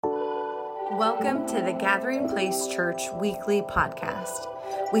Welcome to the Gathering Place Church Weekly Podcast.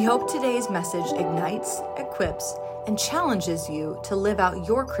 We hope today's message ignites, equips, and challenges you to live out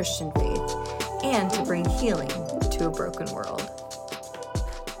your Christian faith and to bring healing to a broken world.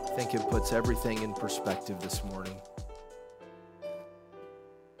 I think it puts everything in perspective this morning.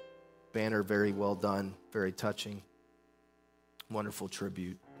 Banner, very well done, very touching, wonderful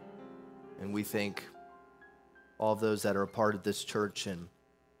tribute. And we thank all those that are a part of this church and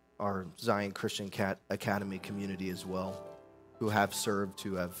our Zion Christian Academy community as well, who have served,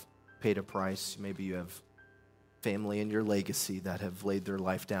 who have paid a price. Maybe you have family in your legacy that have laid their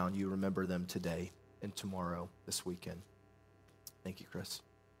life down. You remember them today and tomorrow, this weekend. Thank you, Chris.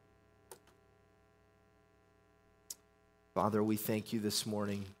 Father, we thank you this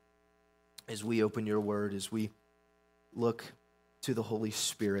morning as we open your word, as we look to the Holy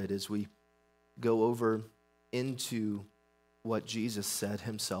Spirit, as we go over into what Jesus said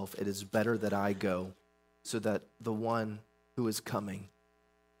himself. It is better that I go so that the one who is coming,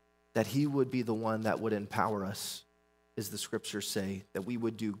 that he would be the one that would empower us, as the scriptures say, that we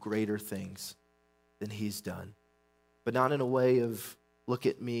would do greater things than he's done. But not in a way of, look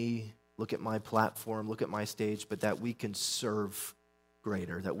at me, look at my platform, look at my stage, but that we can serve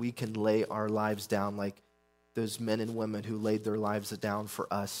greater, that we can lay our lives down like those men and women who laid their lives down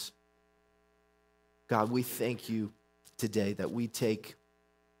for us. God, we thank you today that we take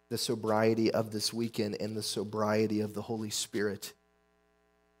the sobriety of this weekend and the sobriety of the Holy Spirit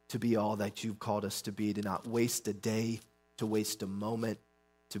to be all that you've called us to be, to not waste a day, to waste a moment,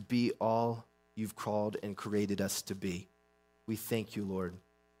 to be all you've called and created us to be. We thank you, Lord.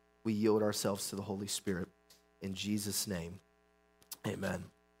 We yield ourselves to the Holy Spirit. In Jesus' name, amen.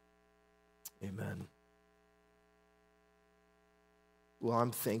 Amen. Well, I'm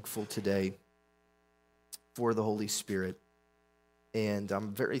thankful today for the Holy Spirit, and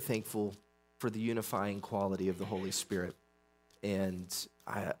I'm very thankful for the unifying quality of the Holy Spirit. And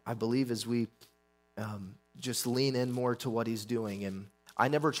I believe as we just lean in more to what he's doing, and I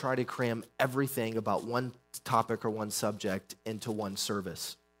never try to cram everything about one topic or one subject into one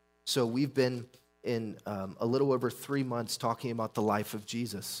service. So we've been in a little over 3 months talking about the life of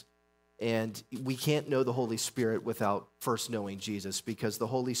Jesus. And we can't know the Holy Spirit without first knowing Jesus, because the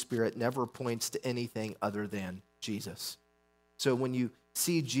Holy Spirit never points to anything other than Jesus. So when you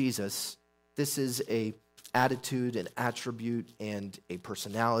see Jesus, this is a attitude, an attribute, and a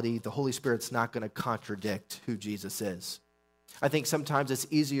personality. The Holy Spirit's not going to contradict who Jesus is. I think sometimes it's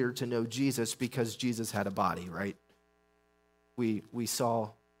easier to know Jesus because Jesus had a body, right? We saw,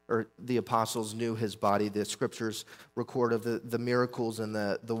 or the apostles knew his body. The scriptures record of the miracles and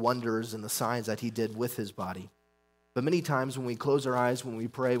the wonders and the signs that he did with his body. But many times when we close our eyes, when we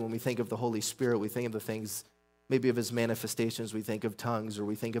pray, when we think of the Holy Spirit, we think of the things, maybe of his manifestations. We think of tongues, or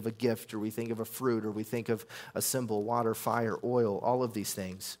we think of a gift, or we think of a fruit, or we think of a symbol, water, fire, oil, all of these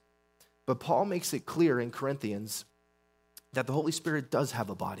things. But Paul makes it clear in Corinthians that the Holy Spirit does have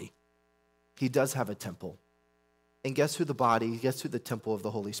a body. He does have a temple. And guess who the temple of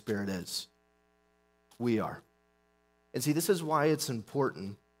the Holy Spirit is? We are. And see, this is why it's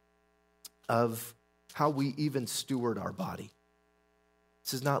important of how we even steward our body.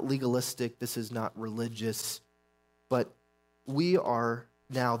 This is not legalistic, this is not religious, but we are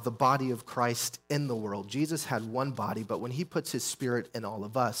now the body of Christ in the world. Jesus had one body, but when he puts his Spirit in all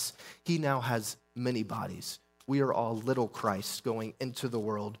of us, he now has many bodies. We are all little Christ going into the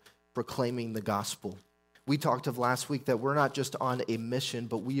world, proclaiming the gospel. We talked of last week that we're not just on a mission,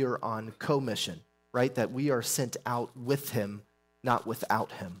 but we are on co-mission, right? That we are sent out with him, not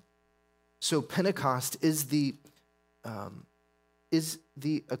without him. So Pentecost is the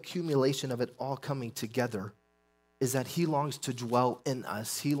accumulation of it all coming together, is that he longs to dwell in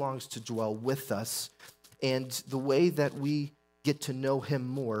us. He longs to dwell with us. And the way that we get to know him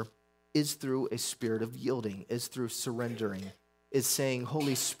more is through a spirit of yielding, is through surrendering, is saying,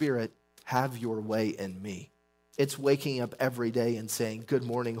 Holy Spirit, have your way in me. It's waking up every day and saying, good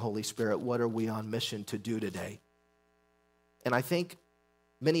morning, Holy Spirit. What are we on mission to do today? And I think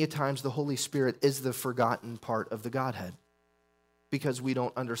many a times the Holy Spirit is the forgotten part of the Godhead, because we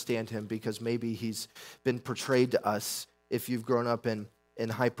don't understand him, because maybe he's been portrayed to us. If you've grown up in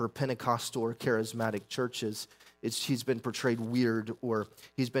hyper-Pentecostal or charismatic churches, he's been portrayed weird, or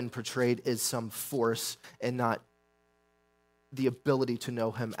he's been portrayed as some force and not the ability to know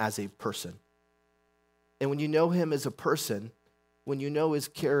him as a person. And when you know him as a person, when you know his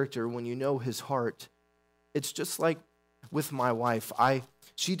character, when you know his heart, it's just like with my wife. I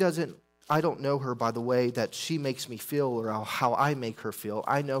don't know her by the way that she makes me feel or how I make her feel.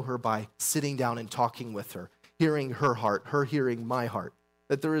 I know her by sitting down and talking with her, hearing her heart, her hearing my heart.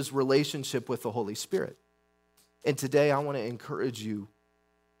 that there is relationship with the Holy Spirit. And today I want to encourage you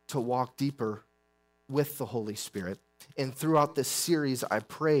to walk deeper with the Holy Spirit. And throughout this series, I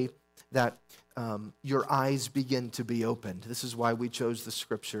pray that your eyes begin to be opened. This is why we chose the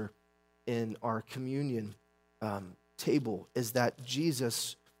scripture in our communion table, is that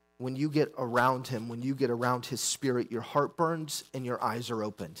Jesus, when you get around him, when you get around his Spirit, your heart burns and your eyes are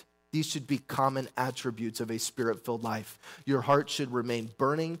opened. These should be common attributes of a Spirit-filled life. Your heart should remain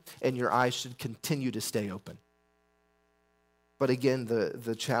burning and your eyes should continue to stay open. But again,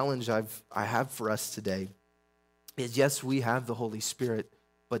 the challenge I have for us today is, yes, we have the Holy Spirit,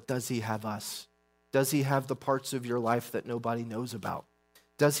 but does he have us? Does he have the parts of your life that nobody knows about?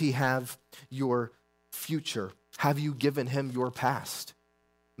 Does he have your future? Have you given him your past?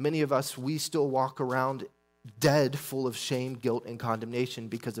 Many of us, we still walk around dead, full of shame, guilt, and condemnation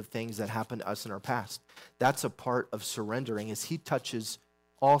because of things that happened to us in our past. That's a part of surrendering, is he touches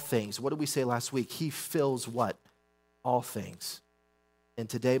all things. What did we say last week? He fills what? All things. And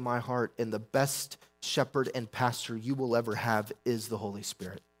today, my heart, and the best shepherd and pastor you will ever have is the Holy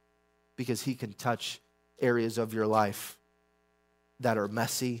Spirit, because he can touch areas of your life that are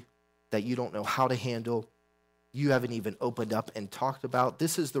messy, that you don't know how to handle, you haven't even opened up and talked about.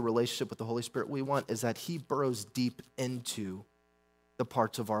 This is the relationship with the Holy Spirit we want, is that he burrows deep into the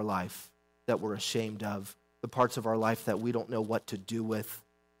parts of our life that we're ashamed of, the parts of our life that we don't know what to do with.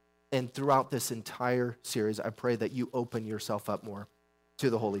 And throughout this entire series, I pray that you open yourself up more to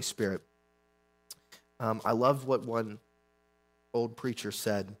the Holy Spirit. I love what one old preacher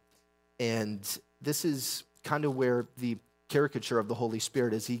said, and this is kind of where the caricature of the Holy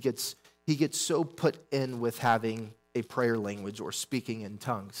Spirit is. He gets so put in with having a prayer language or speaking in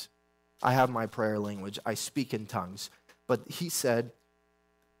tongues. I have my prayer language. I speak in tongues. But he said,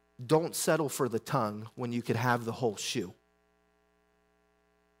 don't settle for the tongue when you could have the whole shoe.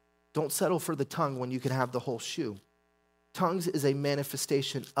 Don't settle for the tongue when you can have the whole shoe. Tongues is a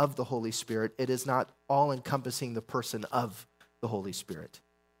manifestation of the Holy Spirit. It is not all-encompassing the person of the Holy Spirit.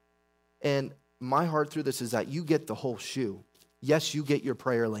 And my heart through this is that you get the whole shoe. Yes, you get your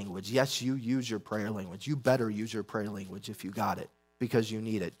prayer language. Yes, you use your prayer language. You better use your prayer language if you got it, because you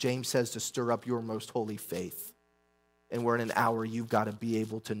need it. James says to stir up your most holy faith. And we're in an hour you've got to be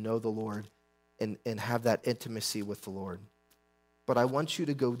able to know the Lord and have that intimacy with the Lord. But I want you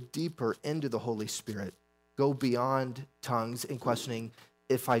to go deeper into the Holy Spirit. Go beyond tongues and questioning,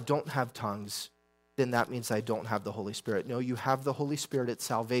 if I don't have tongues, then that means I don't have the Holy Spirit. No, you have the Holy Spirit at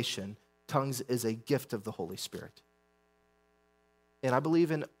salvation. Tongues is a gift of the Holy Spirit. And I believe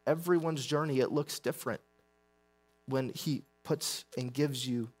in everyone's journey, it looks different when he puts and gives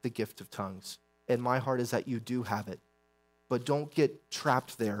you the gift of tongues. And my heart is that you do have it. But don't get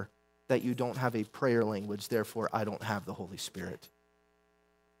trapped there that you don't have a prayer language, therefore I don't have the Holy Spirit.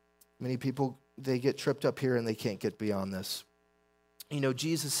 Many people, they get tripped up here and they can't get beyond this. You know,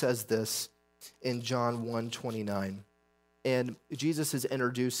 Jesus says this in John 1:29. And Jesus is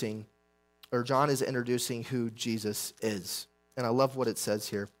introducing, or John is introducing who Jesus is. And I love what it says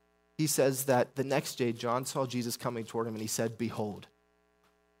here. He says that the next day, John saw Jesus coming toward him, and he said, "Behold,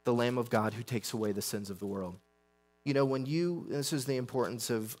 the Lamb of God who takes away the sins of the world." You know, this is the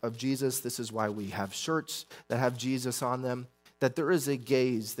importance of Jesus. This is why we have shirts that have Jesus on them, that there is a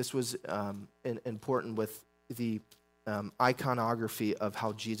gaze. This was important with the iconography of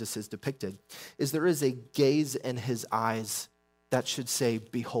how Jesus is depicted, is there is a gaze in his eyes that should say,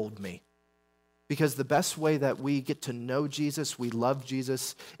 "Behold me." Because the best way that we get to know Jesus, we love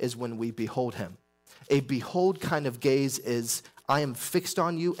Jesus, is when we behold him. A behold kind of gaze is, I am fixed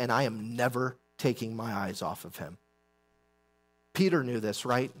on you and I am never taking my eyes off of him. Peter knew this,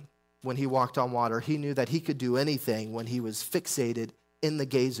 right? When he walked on water, he knew that he could do anything when he was fixated in the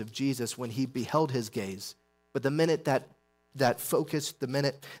gaze of Jesus, when he beheld his gaze. But the minute that focus, the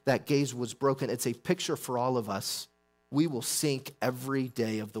minute that gaze was broken, it's a picture for all of us. We will sink every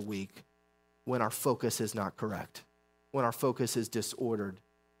day of the week when our focus is not correct, when our focus is disordered,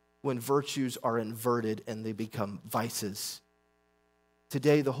 when virtues are inverted and they become vices.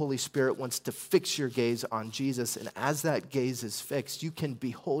 Today, the Holy Spirit wants to fix your gaze on Jesus, and as that gaze is fixed, you can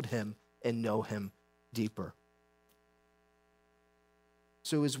behold him and know him deeper.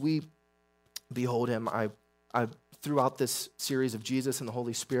 So as we behold him, I throughout this series of Jesus and the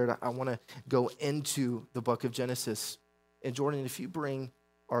Holy Spirit, I want to go into the book of Genesis. And Jordan, if you bring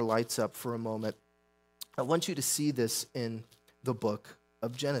our lights up for a moment, I want you to see this in the book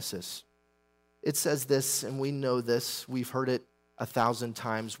of Genesis. It says this, and we know this, we've heard it 1,000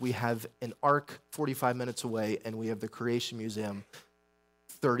 times. We have an ark 45 minutes away, and we have the Creation Museum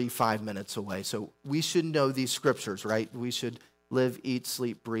 35 minutes away. So we should know these scriptures, right? We should live, eat,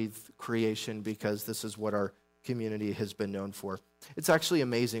 sleep, breathe creation because this is what our community has been known for. It's actually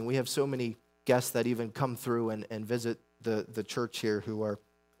amazing. We have so many guests that even come through and visit the church here who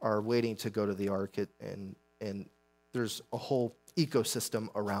are waiting to go to the Ark, and there's a whole ecosystem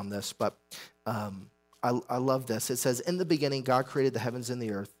around this. But I love this. It says, in the beginning, God created the heavens and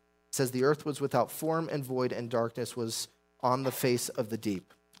the earth. It says the earth was without form and void, and darkness was on the face of the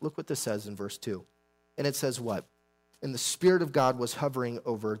deep. Look what this says in verse 2. And it says what? And the Spirit of God was hovering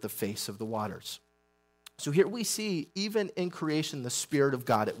over the face of the waters. So here we see, even in creation, the Spirit of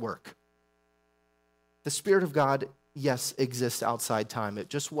God at work. The Spirit of God, yes, exists outside time. It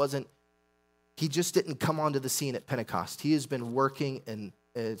just wasn't, he just didn't come onto the scene at Pentecost. He has been working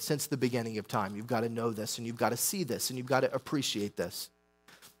since the beginning of time. You've got to know this, and you've got to see this, and you've got to appreciate this.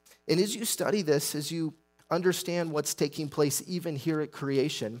 And as you study this, as you understand what's taking place even here at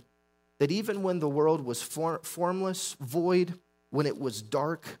creation, that even when the world was formless, void, when it was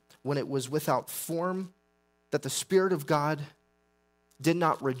dark, when it was without form, that the Spirit of God did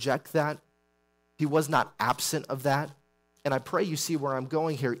not reject that. He was not absent of that. And I pray you see where I'm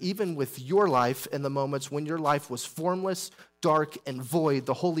going here. Even with your life, in the moments when your life was formless, dark, and void,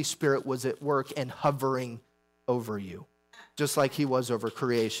 the Holy Spirit was at work and hovering over you, just like he was over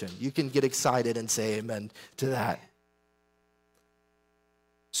creation. You can get excited and say amen to that.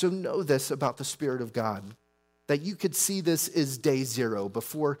 So know this about the Spirit of God, that you could see this as day zero.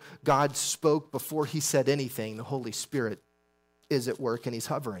 Before God spoke, before he said anything, the Holy Spirit is at work and he's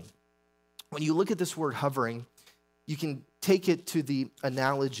hovering. When you look at this word hovering, you can take it to the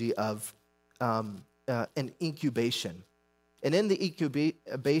analogy of an incubation. And in the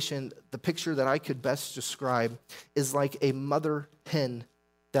incubation, the picture that I could best describe is like a mother hen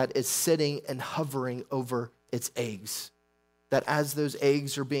that is sitting and hovering over its eggs. That as those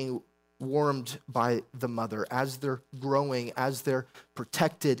eggs are being warmed by the mother, as they're growing, as they're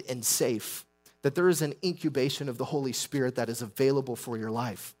protected and safe, that there is an incubation of the Holy Spirit that is available for your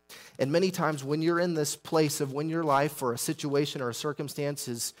life. And many times when you're in this place of when your life or a situation or a circumstance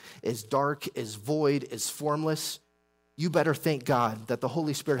is dark, is void, is formless, you better thank God that the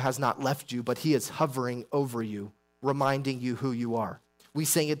Holy Spirit has not left you, but he is hovering over you, reminding you who you are. We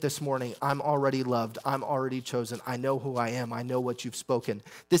sang it this morning, I'm already loved, I'm already chosen, I know who I am, I know what you've spoken.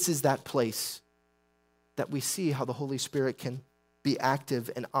 This is that place that we see how the Holy Spirit can be active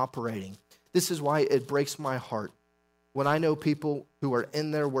and operating. This is why it breaks my heart when I know people who are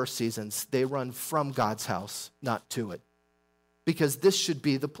in their worst seasons, they run from God's house, not to it. Because this should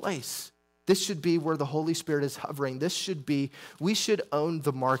be the place. This should be where the Holy Spirit is hovering. We should own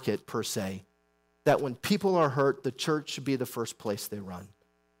the market, per se, that when people are hurt, the church should be the first place they run.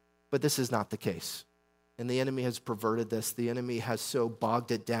 But this is not the case. And the enemy has perverted this. The enemy has so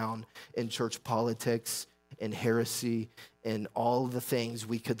bogged it down in church politics and heresy and all the things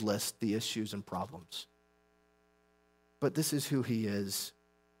we could list, the issues and problems. But this is who he is.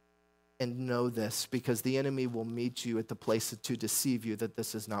 And know this, because the enemy will meet you at the place to deceive you that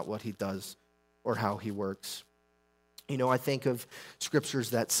this is not what he does or how he works. You know, I think of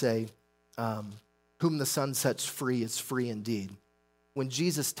scriptures that say, whom the Son sets free is free indeed. When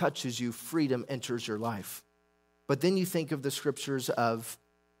Jesus touches you, freedom enters your life. But then you think of the scriptures of,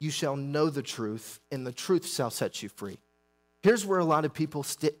 you shall know the truth, and the truth shall set you free. Here's where a lot of people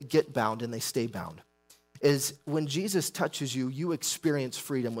get bound, and they stay bound. Is when Jesus touches you, you experience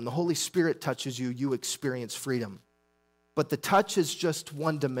freedom. When the Holy Spirit touches you, you experience freedom. But the touch is just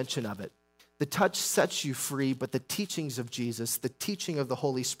one dimension of it. The touch sets you free, but the teachings of Jesus, the teaching of the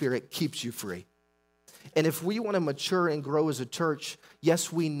Holy Spirit keeps you free. And if we want to mature and grow as a church,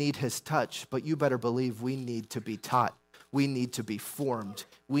 yes, we need his touch, but you better believe we need to be taught. We need to be formed.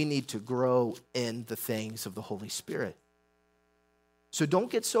 We need to grow in the things of the Holy Spirit. So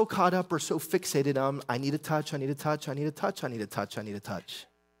don't get so caught up or so fixated on, I need a touch, I need a touch, I need a touch, I need a touch, I need a touch.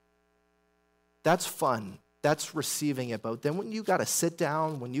 That's fun. That's receiving it. But then when you got to sit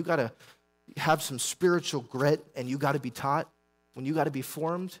down, when you got to have some spiritual grit and you got to be taught, when you got to be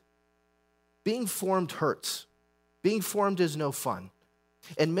formed, being formed hurts. Being formed is no fun.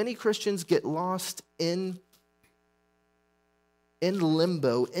 And many Christians get lost in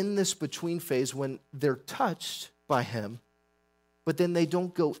limbo, in this between phase when they're touched by him, but then they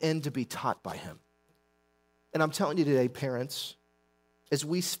don't go in to be taught by him. And I'm telling you today, parents, as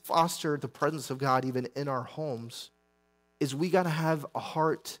we foster the presence of God even in our homes, is we got to have a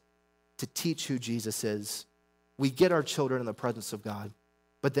heart to teach who Jesus is. We get our children in the presence of God,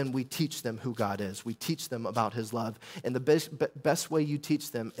 but then we teach them who God is. We teach them about his love. And the best way you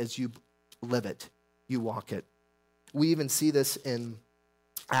teach them is you live it. You walk it. We even see this in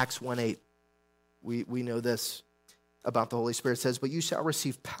Acts 1:8. We know this. about the Holy Spirit. It says, but you shall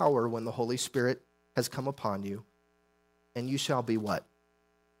receive power when the Holy Spirit has come upon you, and you shall be what?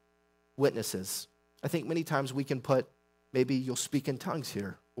 Witnesses. I think many times we can put, maybe you'll speak in tongues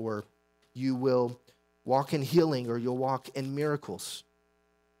here, or you will walk in healing, or you'll walk in miracles.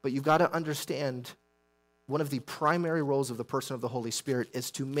 But you've got to understand, one of the primary roles of the person of the Holy Spirit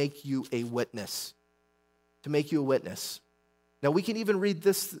is to make you a witness. To make you a witness. Now, we can even read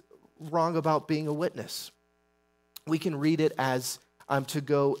this wrong about being a witness. We can read it as to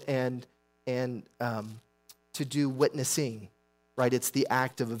go and to do witnessing, right? It's the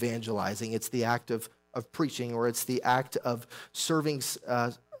act of evangelizing. It's the act of preaching, or it's the act of serving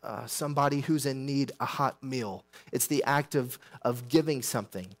somebody who's in need a hot meal. It's the act of giving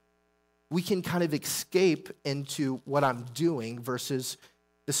something. We can kind of escape into what I'm doing versus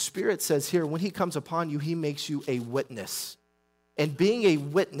the Spirit says here, when he comes upon you, he makes you a witness. And being a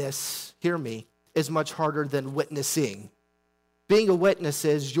witness, hear me, is much harder than witnessing. Being a witness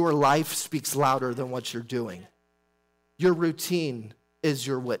is your life speaks louder than what you're doing. Your routine is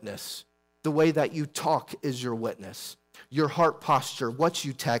your witness. The way that you talk is your witness. Your heart posture, what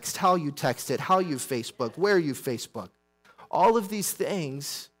you text, how you text it, how you Facebook, where you Facebook. All of these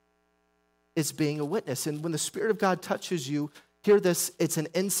things is being a witness. And when the Spirit of God touches you, hear this, it's an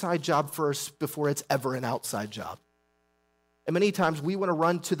inside job first before it's ever an outside job. And many times we want to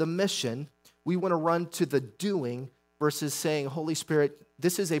run to the mission, we want to run to the doing versus saying, Holy Spirit,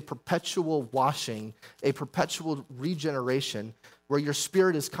 this is a perpetual washing, a perpetual regeneration where your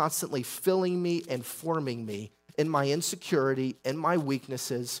Spirit is constantly filling me and forming me in my insecurity, in my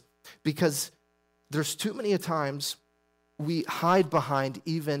weaknesses, because there's too many times we hide behind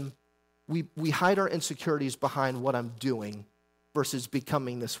we hide our insecurities behind what I'm doing versus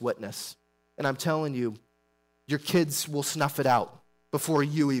becoming this witness. And I'm telling you, your kids will snuff it out before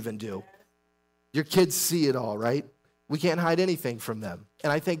you even do. Your kids see it all, right? We can't hide anything from them.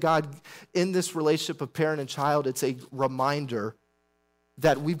 And I thank God in this relationship of parent and child, it's a reminder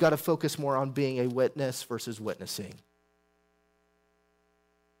that we've got to focus more on being a witness versus witnessing.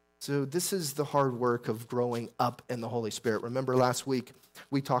 So this is the hard work of growing up in the Holy Spirit. Remember last week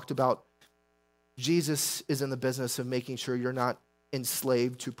we talked about Jesus is in the business of making sure you're not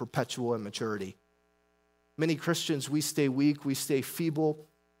enslaved to perpetual immaturity. Many Christians, we stay weak, we stay feeble,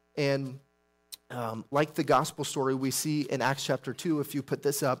 and like the gospel story we see in Acts chapter 2, if you put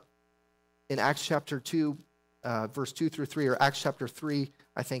this up, in Acts chapter 2, verse 2 through 3, or Acts chapter 3,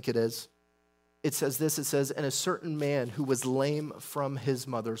 I think it is, it says this, it says, and a certain man who was lame from his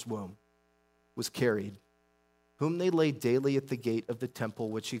mother's womb was carried, whom they laid daily at the gate of the temple,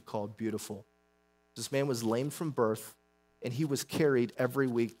 which he called Beautiful. This man was lame from birth, and he was carried every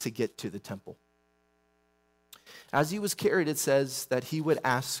week to get to the temple. As he was carried, it says that he would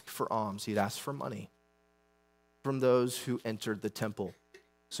ask for alms. He'd ask for money from those who entered the temple.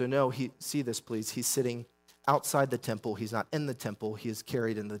 So no, see this please, he's sitting outside the temple. He's not in the temple. He is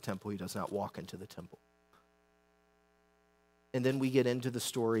carried into the temple. He does not walk into the temple. And then we get into the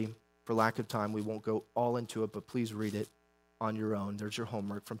story. For lack of time, we won't go all into it, but please read it on your own. There's your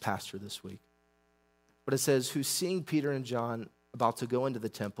homework from Pastor this week. But it says, who seeing Peter and John about to go into the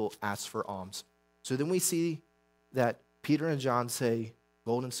temple, asked for alms. So then we see that Peter and John say,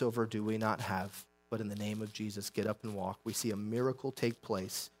 gold and silver do we not have, but in the name of Jesus, get up and walk. We see a miracle take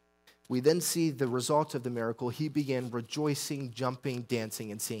place. We then see the result of the miracle. He began rejoicing, jumping,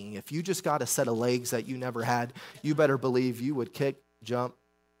 dancing, and singing. If you just got a set of legs that you never had, you better believe you would kick, jump.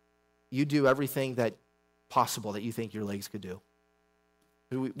 You do everything that possible that you think your legs could do.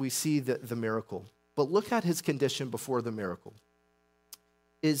 We see the miracle. But look at his condition before the miracle.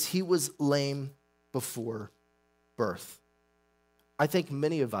 Is he was lame before birth. I think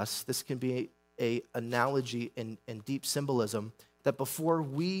many of us, this can be an analogy and deep symbolism, that before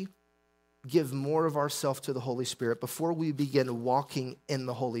we give more of ourselves to the Holy Spirit, before we begin walking in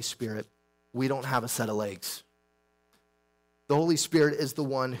the Holy Spirit, we don't have a set of legs. The Holy Spirit is the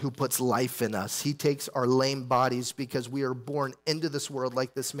one who puts life in us. He takes our lame bodies because we are born into this world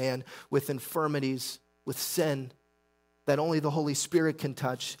like this man with infirmities, with sin, that only the Holy Spirit can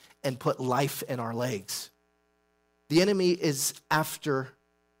touch and put life in our legs. The enemy is after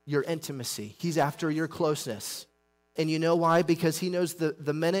your intimacy. He's after your closeness. And you know why? Because he knows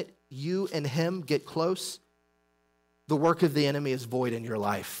the minute you and him get close, the work of the enemy is void in your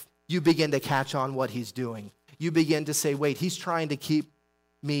life. You begin to catch on what he's doing. You begin to say, wait, he's trying to keep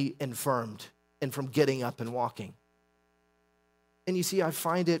me infirmed and from getting up and walking. And you see, I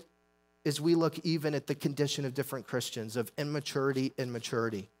find it as we look even at the condition of different Christians of immaturity and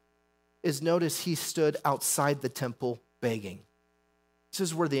maturity, is notice he stood outside the temple begging. This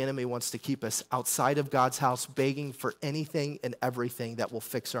is where the enemy wants to keep us, outside of God's house, begging for anything and everything that will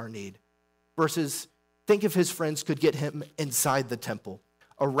fix our need. Versus, think if his friends could get him inside the temple,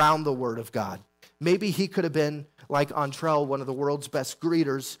 around the word of God. Maybe he could have been like Antrell, one of the world's best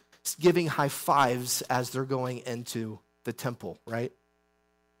greeters, giving high fives as they're going into the temple, right?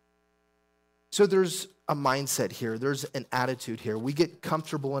 So there's a mindset here. There's an attitude here. We get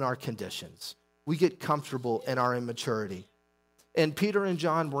comfortable in our conditions. We get comfortable in our immaturity. And Peter and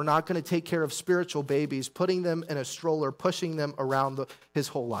John were not going to take care of spiritual babies, putting them in a stroller, pushing them around his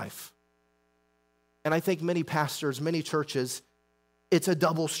whole life. And I think many pastors, many churches, it's a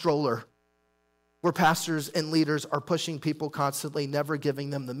double stroller where pastors and leaders are pushing people constantly, never giving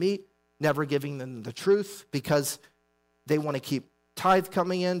them the meat, never giving them the truth, because they want to keep tithe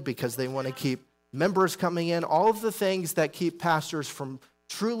coming in, because they want to keep members coming in, all of the things that keep pastors from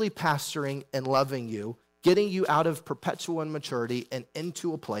truly pastoring and loving you, getting you out of perpetual immaturity and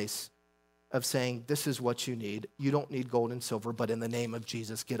into a place of saying, this is what you need. You don't need gold and silver, but in the name of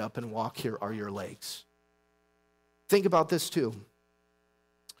Jesus, get up and walk. Here are your legs. Think about this too.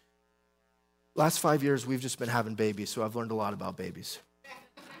 Last 5 years, we've just been having babies, so I've learned a lot about babies.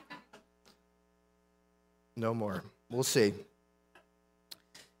 No more. We'll see.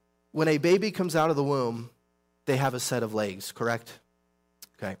 When a baby comes out of the womb, they have a set of legs, correct?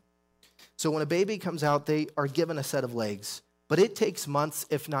 Okay. So when a baby comes out, they are given a set of legs, but it takes months,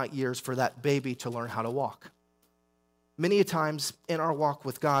 if not years, for that baby to learn how to walk. Many times in our walk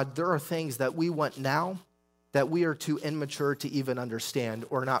with God, there are things that we want now that we are too immature to even understand,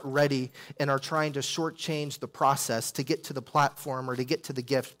 or not ready, and are trying to shortchange the process to get to the platform or to get to the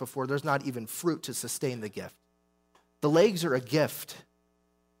gift before there's not even fruit to sustain the gift. The legs are a gift,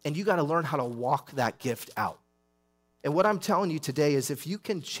 and you got to learn how to walk that gift out. And what I'm telling you today is, if you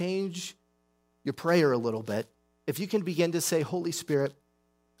can change your prayer a little bit, if you can begin to say, Holy Spirit,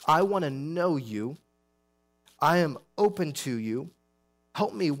 I want to know you. I am open to you.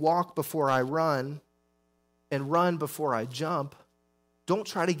 Help me walk before I run and run before I jump. Don't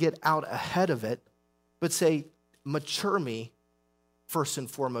try to get out ahead of it, but say, mature me first and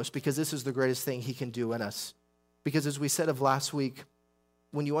foremost, because this is the greatest thing he can do in us. Because as we said of last week,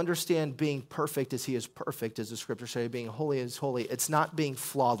 when you understand being perfect as he is perfect, as the scripture say, being holy as holy, it's not being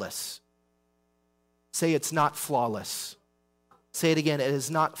flawless. Say it's not flawless. Say it again, it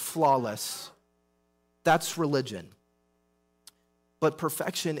is not flawless. That's religion. But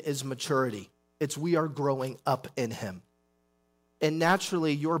perfection is maturity. It's we are growing up in him. And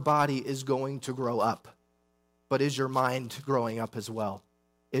naturally, your body is going to grow up. But is your mind growing up as well?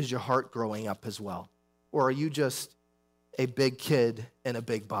 Is your heart growing up as well? Or are you just a big kid in a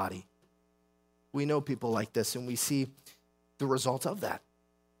big body? We know people like this, and we see the result of that.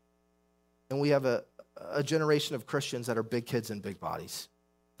 And we have a generation of Christians that are big kids in big bodies,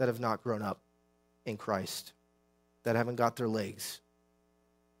 that have not grown up in Christ, that haven't got their legs.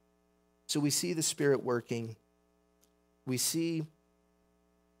 So we see the Spirit working. We see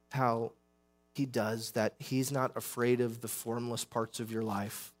how he does that. He's not afraid of the formless parts of your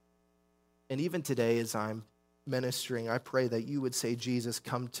life. And even today, as I'm ministering, I pray that you would say, Jesus,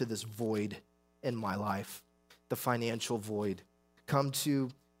 come to this void in my life, the financial void. Come to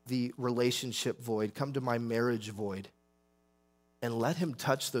the relationship void. Come to my marriage void. And let him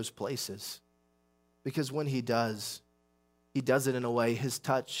touch those places. Because when he does it in a way, his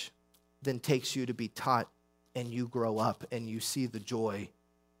touch then takes you to be taught, and you grow up and you see the joy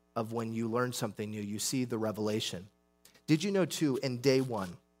of when you learn something new. You see the revelation. Did you know too, in day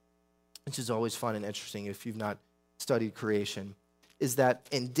one, which is always fun and interesting if you've not studied creation, is that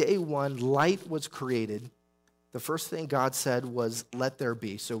in day one, light was created. The first thing God said was, let there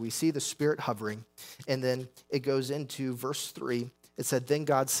be. So we see the Spirit hovering, and then it goes into verse 3. It said, then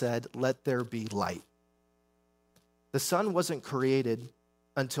God said, let there be light. The sun wasn't created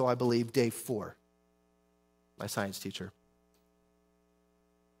until, I believe, day 4. My science teacher.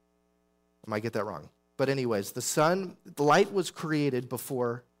 I might get that wrong. But anyways, the light was created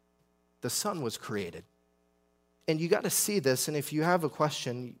before the sun was created. And you got to see this, and if you have a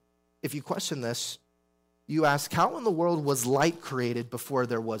question, if you question this, you ask, how in the world was light created before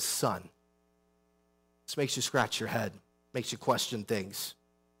there was sun? This makes you scratch your head, makes you question things.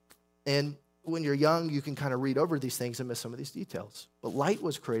 And when you're young, you can kind of read over these things and miss some of these details. But light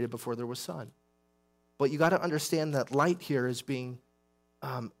was created before there was sun. But you got to understand that light here is being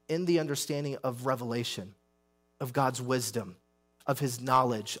in the understanding of revelation, of God's wisdom, of his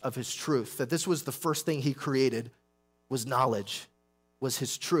knowledge, of his truth. That this was the first thing he created, was knowledge, was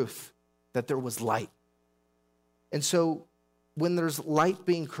his truth, that there was light. And so when there's light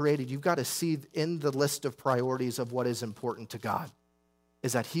being created, you've got to see in the list of priorities of what is important to God.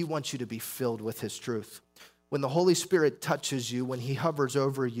 is that he wants you to be filled with his truth. When the Holy Spirit touches you, when he hovers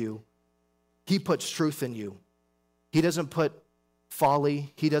over you, he puts truth in you. He doesn't put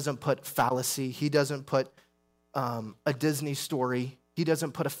folly. He doesn't put fallacy. He doesn't put a Disney story. He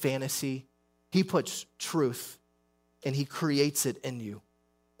doesn't put a fantasy. He puts truth, and he creates it in you.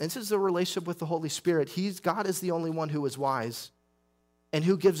 And this is the relationship with the Holy Spirit. God is the only one who is wise. And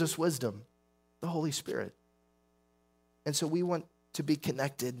who gives us wisdom? The Holy Spirit. And so we want to be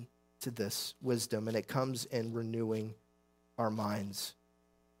connected to this wisdom, and it comes in renewing our minds.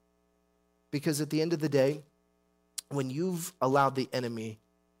 Because at the end of the day, when you've allowed the enemy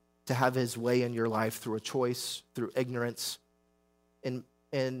to have his way in your life through a choice, through ignorance,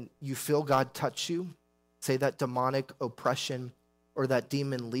 and you feel God touch you, say that demonic oppression or that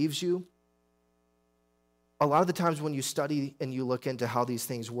demon leaves you, a lot of the times when you study and you look into how these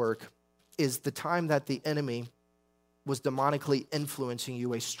things work is the time that the enemy was demonically influencing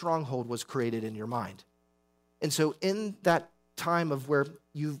you, a stronghold was created in your mind. And so in that time of where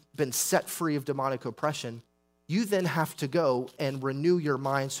you've been set free of demonic oppression, you then have to go and renew your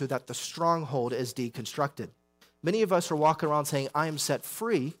mind so that the stronghold is deconstructed. Many of us are walking around saying, I am set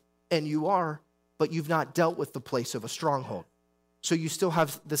free, and you are, but you've not dealt with the place of a stronghold. So you still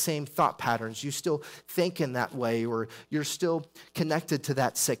have the same thought patterns. You still think in that way, or you're still connected to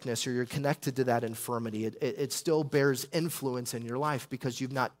that sickness, or you're connected to that infirmity. It still bears influence in your life because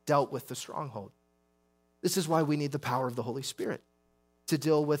you've not dealt with the stronghold. This is why we need the power of the Holy Spirit to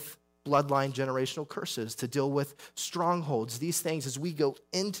deal with bloodline generational curses, to deal with strongholds. These things, as we go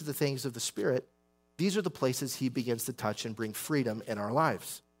into the things of the Spirit, these are the places he begins to touch and bring freedom in our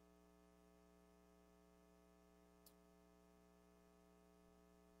lives.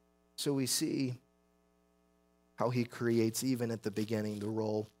 So we see how he creates, even at the beginning, the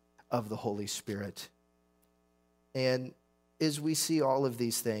role of the Holy Spirit. And as we see all of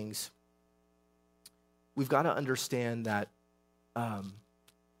these things, we've got to understand that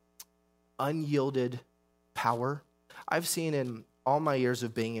unyielded power. I've seen in all my years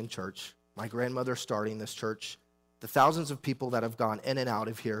of being in church, my grandmother starting this church, the thousands of people that have gone in and out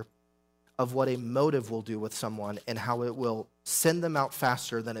of here, of what a motive will do with someone and how it will send them out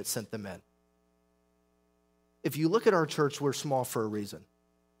faster than it sent them in. If you look at our church, we're small for a reason.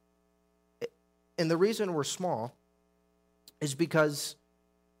 And the reason we're small is because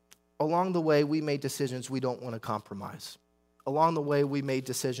along the way, we made decisions we don't want to compromise. Along the way, we made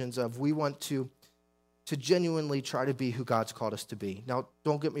decisions of we want to genuinely try to be who God's called us to be. Now,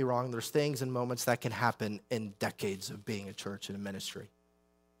 don't get me wrong. There's things and moments that can happen in decades of being a church and a ministry.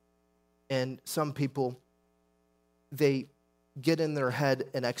 And some people, they get in their head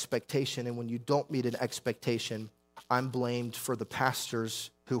an expectation, and when you don't meet an expectation, I'm blamed for the pastors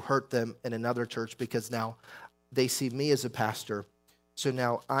who hurt them in another church because now they see me as a pastor. So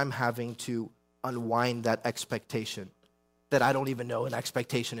now I'm having to unwind that expectation that I don't even know an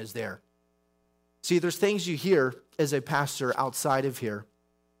expectation is there. See, there's things you hear as a pastor outside of here,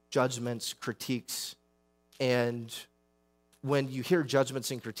 judgments, critiques, and when you hear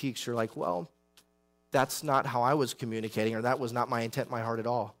judgments and critiques, you're like, well, that's not how I was communicating, or that was not my intent, my heart at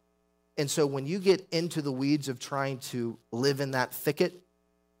all. And so when you get into the weeds of trying to live in that thicket,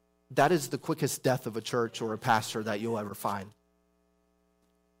 that is the quickest death of a church or a pastor that you'll ever find.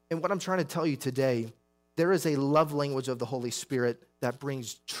 And what I'm trying to tell you today, there is a love language of the Holy Spirit that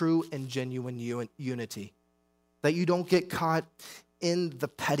brings true and genuine unity. That you don't get caught in the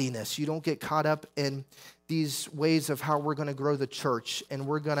pettiness. You don't get caught up in these ways of how we're going to grow the church, and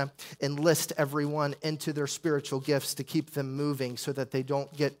we're going to enlist everyone into their spiritual gifts to keep them moving so that they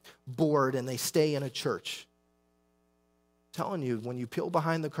don't get bored and they stay in a church. I'm telling you, when you peel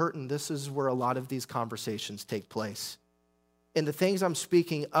behind the curtain, this is where a lot of these conversations take place. And the things I'm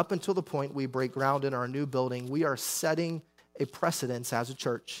speaking, up until the point we break ground in our new building, we are setting a precedence as a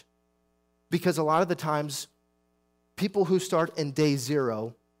church. Because a lot of the times, people who start in day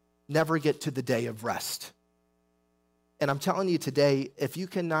zero never get to the day of rest. And I'm telling you today, if you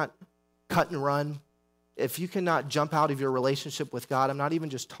cannot cut and run, if you cannot jump out of your relationship with God, I'm not even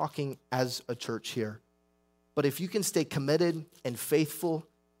just talking as a church here, but if you can stay committed and faithful,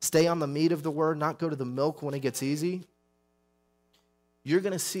 stay on the meat of the word, not go to the milk when it gets easy, you're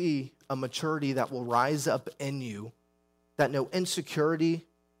going to see a maturity that will rise up in you that no insecurity,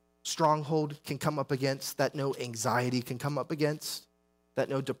 stronghold can come up against, that no anxiety can come up against, that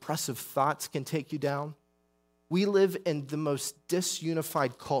no depressive thoughts can take you down. We live in the most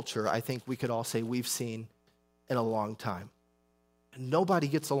disunified culture I think we could all say we've seen in a long time. Nobody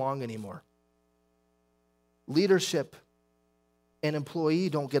gets along anymore. Leadership and employee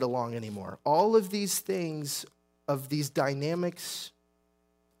don't get along anymore. All of these things, of these dynamics,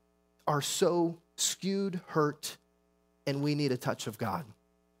 are so skewed, hurt, and we need a touch of God.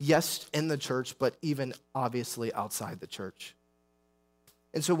 Yes, in the church, but even obviously outside the church.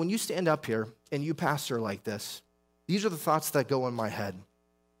 And so when you stand up here and you pastor like this, these are the thoughts that go in my head.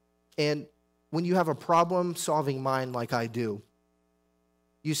 And when you have a problem-solving mind like I do,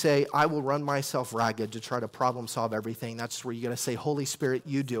 you say, I will run myself ragged to try to problem-solve everything. That's where you got to say, Holy Spirit,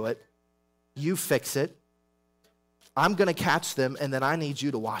 you do it. You fix it. I'm going to catch them, and then I need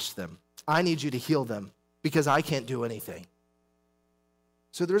you to wash them. I need you to heal them because I can't do anything.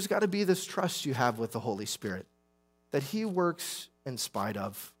 So there's got to be this trust you have with the Holy Spirit that he works in spite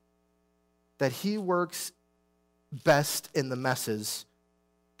of, that he works best in the messes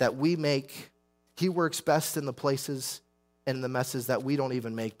that we make. He works best in the places and the messes that we don't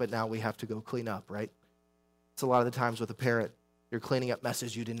even make, but now we have to go clean up, right? It's a lot of the times with a parent. You're cleaning up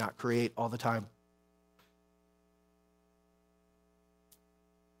messes you did not create all the time.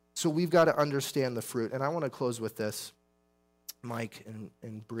 So we've got to understand the fruit. And I want to close with this. Mike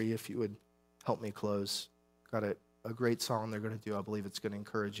and Bree, if you would help me close. Got a great song they're going to do. I believe it's going to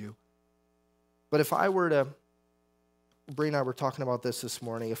encourage you. But if I were to, Bree and I were talking about this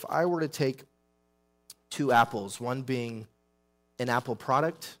morning, if I were to take 2 apples, one being an Apple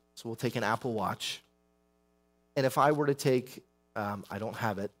product, so we'll take an Apple Watch, and if I were to take, I don't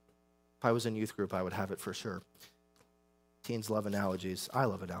have it, if I was in youth group, I would have it for sure. Teens love analogies. I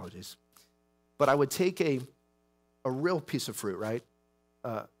love analogies. But I would take a real piece of fruit, right?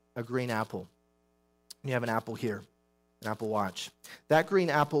 A green apple. You have an apple here, an Apple Watch. That green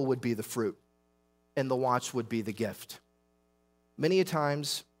apple would be the fruit, and the watch would be the gift. Many a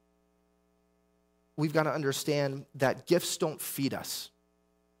times, we've got to understand that gifts don't feed us.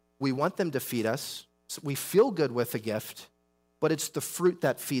 We want them to feed us. So we feel good with a gift, but it's the fruit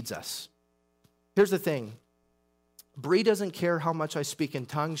that feeds us. Here's the thing. Bree doesn't care how much I speak in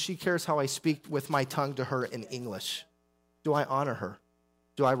tongues. She cares how I speak with my tongue to her in English. Do I honor her?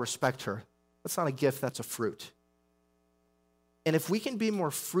 Do I respect her? That's not a gift, that's a fruit. And if we can be more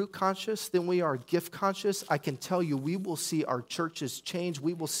fruit conscious than we are gift conscious, I can tell you we will see our churches change.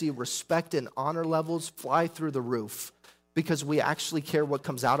 We will see respect and honor levels fly through the roof because we actually care what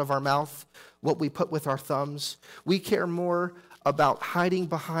comes out of our mouth, what we put with our thumbs. We care more about hiding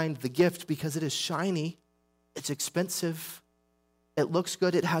behind the gift because it is shiny, it's expensive, it looks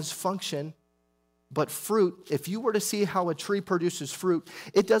good, it has function. But fruit, if you were to see how a tree produces fruit,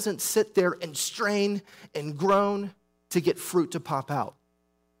 it doesn't sit there and strain and groan to get fruit to pop out.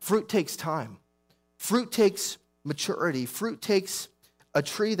 Fruit takes time. Fruit takes maturity. Fruit takes a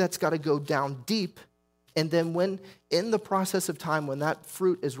tree that's got to go down deep. And then when, in the process of time, when that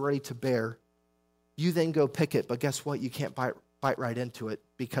fruit is ready to bear, you then go pick it. But guess what? You can't bite right into it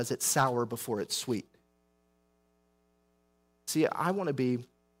because it's sour before it's sweet. See, I want the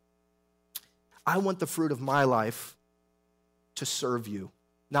fruit of my life to serve you,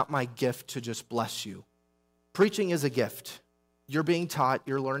 not my gift to just bless you. Preaching is a gift. You're being taught,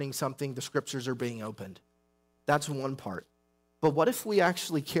 you're learning something, the scriptures are being opened. That's one part. But what if we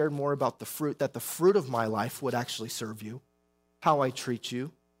actually cared more about the fruit, that the fruit of my life would actually serve you? How I treat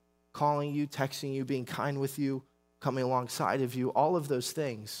you, calling you, texting you, being kind with you, coming alongside of you, all of those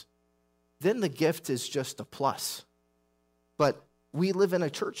things. Then the gift is just a plus. But we live in a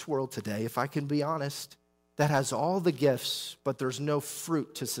church world today, if I can be honest, that has all the gifts, but there's no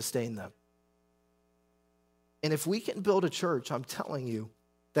fruit to sustain them. And if we can build a church, I'm telling you,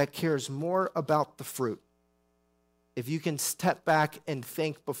 that cares more about the fruit, if you can step back and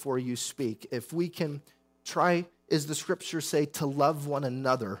think before you speak, if we can try, as the scriptures say, to love one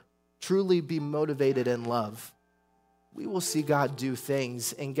another, truly be motivated in love, we will see God do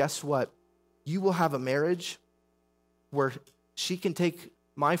things. And guess what? You will have a marriage where she can take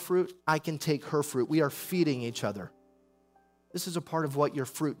my fruit, I can take her fruit. We are feeding each other. This is a part of what your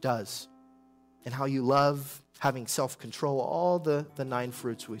fruit does and how you love, having self-control, all the 9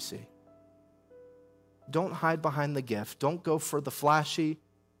 fruits we see. Don't hide behind the gift. Don't go for the flashy.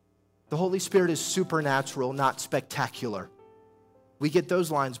 The Holy Spirit is supernatural, not spectacular. We get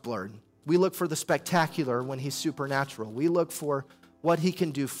those lines blurred. We look for the spectacular when he's supernatural. We look for what he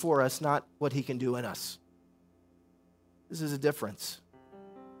can do for us, not what he can do in us. This is a difference.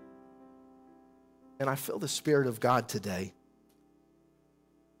 And I feel the Spirit of God today.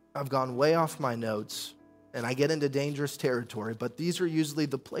 I've gone way off my notes, and I get into dangerous territory, but these are usually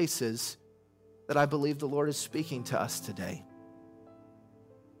the places that I believe the Lord is speaking to us today.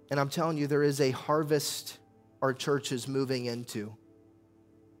 And I'm telling you, there is a harvest our church is moving into.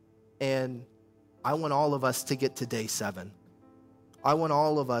 And I want all of us to get to day 7. I want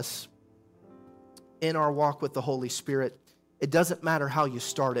all of us in our walk with the Holy Spirit It doesn't matter how you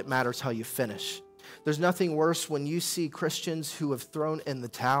start, it matters how you finish. There's nothing worse when you see Christians who have thrown in the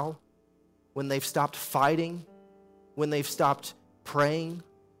towel, when they've stopped fighting, when they've stopped praying,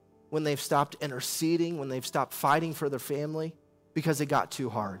 when they've stopped interceding, when they've stopped fighting for their family because it got too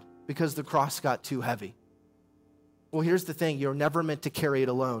hard, because the cross got too heavy. Well, here's the thing. You're never meant to carry it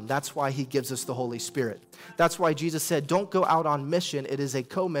alone. That's why he gives us the Holy Spirit. That's why Jesus said, don't go out on mission. It is a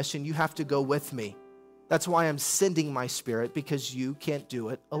co-mission. You have to go with me. That's why I'm sending my Spirit, because you can't do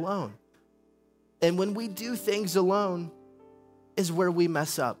it alone. And when we do things alone is where we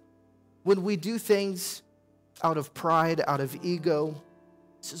mess up. When we do things out of pride, out of ego,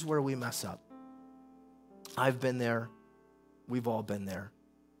 this is where we mess up. I've been there. We've all been there.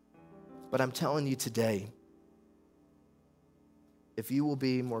 But I'm telling you today, if you will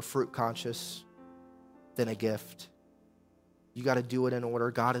be more fruit conscious than a gift, you got to do it in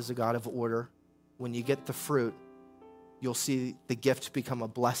order. God is a God of order. When you get the fruit, you'll see the gift become a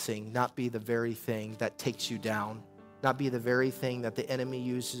blessing, not be the very thing that takes you down, not be the very thing that the enemy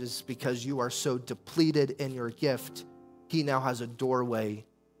uses because you are so depleted in your gift. He now has a doorway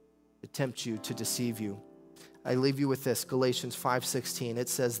to tempt you, to deceive you. I leave you with this, Galatians 5:16. It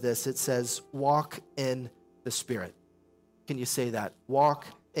says this, it says, walk in the Spirit. Can you say that? Walk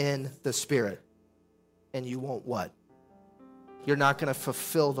in the Spirit. And you won't what? You're not going to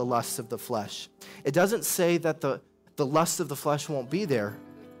fulfill the lusts of the flesh. It doesn't say that the lust of the flesh won't be there.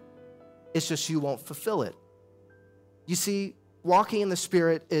 It's just you won't fulfill it. You see, walking in the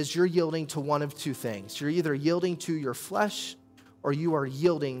Spirit is you're yielding to one of two things. You're either yielding to your flesh or you are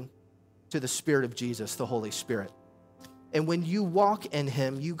yielding to the Spirit of Jesus, the Holy Spirit. And when you walk in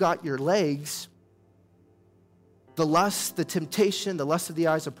him, you got your legs. The lust, the temptation, the lust of the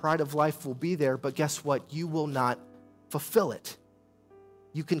eyes, the pride of life will be there, but guess what? You will not fulfill it.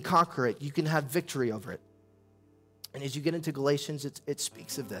 You can conquer it. You can have victory over it. And as you get into Galatians, it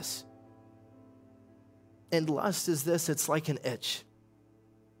speaks of this. And lust is this, it's like an itch.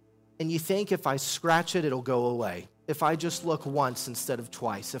 And you think if I scratch it, it'll go away. If I just look once instead of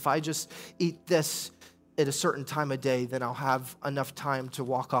twice, if I just eat this at a certain time of day, then I'll have enough time to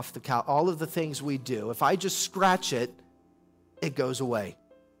walk off the couch. All of the things we do, if I just scratch it, it goes away.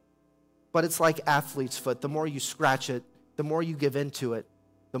 But it's like athlete's foot. The more you scratch it, the more you give into it,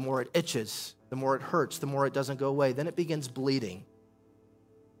 the more it itches, the more it hurts, the more it doesn't go away. Then it begins bleeding.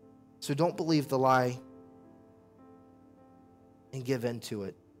 So don't believe the lie and give into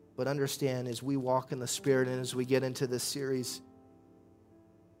it. But understand, as we walk in the Spirit and as we get into this series,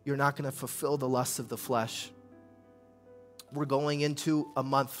 you're not going to fulfill the lusts of the flesh. We're going into a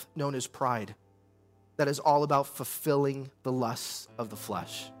month known as Pride that is all about fulfilling the lusts of the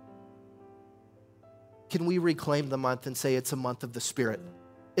flesh. Can we reclaim the month and say it's a month of the Spirit?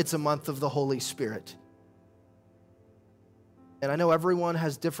 It's a month of the Holy Spirit. And I know everyone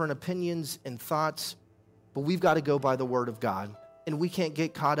has different opinions and thoughts, but we've got to go by the Word of God. And we can't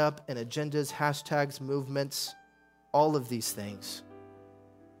get caught up in agendas, hashtags, movements, all of these things.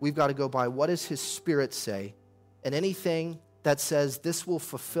 We've got to go by what does His Spirit say? And anything that says this will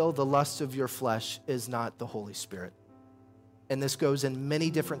fulfill the lusts of your flesh is not the Holy Spirit. And this goes in many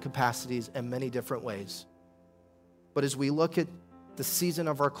different capacities and many different ways. But as we look at the season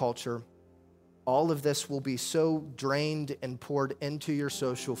of our culture, all of this will be so drained and poured into your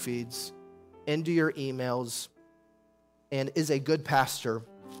social feeds, into your emails. And as a good pastor,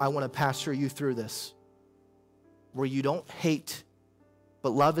 I want to pastor you through this, where you don't hate, but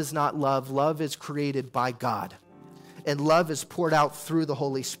love is not love. Love is created by God. And love is poured out through the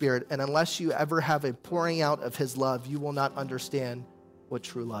Holy Spirit. And unless you ever have a pouring out of His love, you will not understand what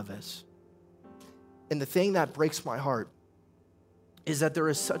true love is. And the thing that breaks my heart is that there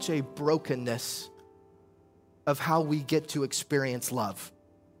is such a brokenness of how we get to experience love.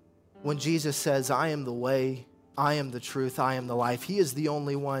 When Jesus says, I am the way, I am the truth, I am the life, He is the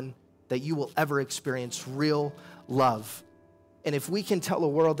only one that you will ever experience real love. And if we can tell the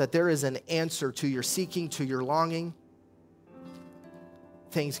world that there is an answer to your seeking, to your longing,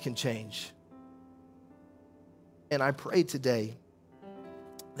 things can change. And I pray today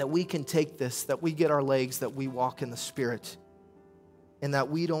that we can take this, that we get our legs, that we walk in the Spirit, and that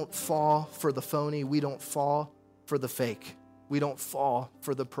we don't fall for the phony, we don't fall for the fake, we don't fall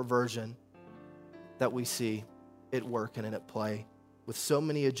for the perversion that we see at work and at play with so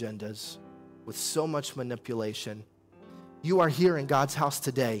many agendas, with so much manipulation. You are here in God's house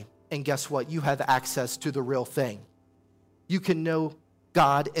today, and guess what? You have access to the real thing. You can know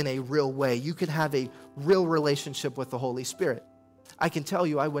God in a real way. You can have a real relationship with the Holy Spirit. I can tell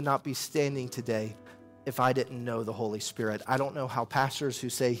you I would not be standing today if I didn't know the Holy Spirit. I don't know how pastors who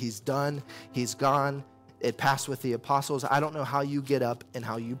say He's done, He's gone, It passed with the apostles. I don't know how you get up and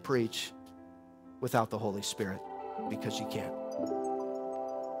how you preach without the Holy Spirit, because you can't.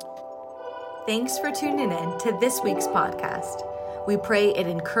 Thanks for tuning in to this week's podcast. We pray it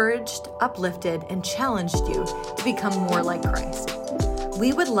encouraged, uplifted, and challenged you to become more like Christ.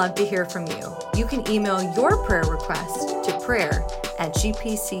 We would love to hear from you. You can email your prayer request to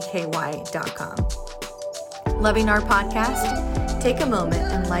prayer@gpcky.com. Loving our podcast? Take a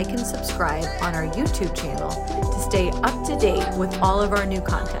moment and like and subscribe on our YouTube channel to stay up to date with all of our new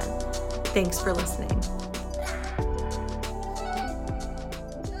content. Thanks for listening.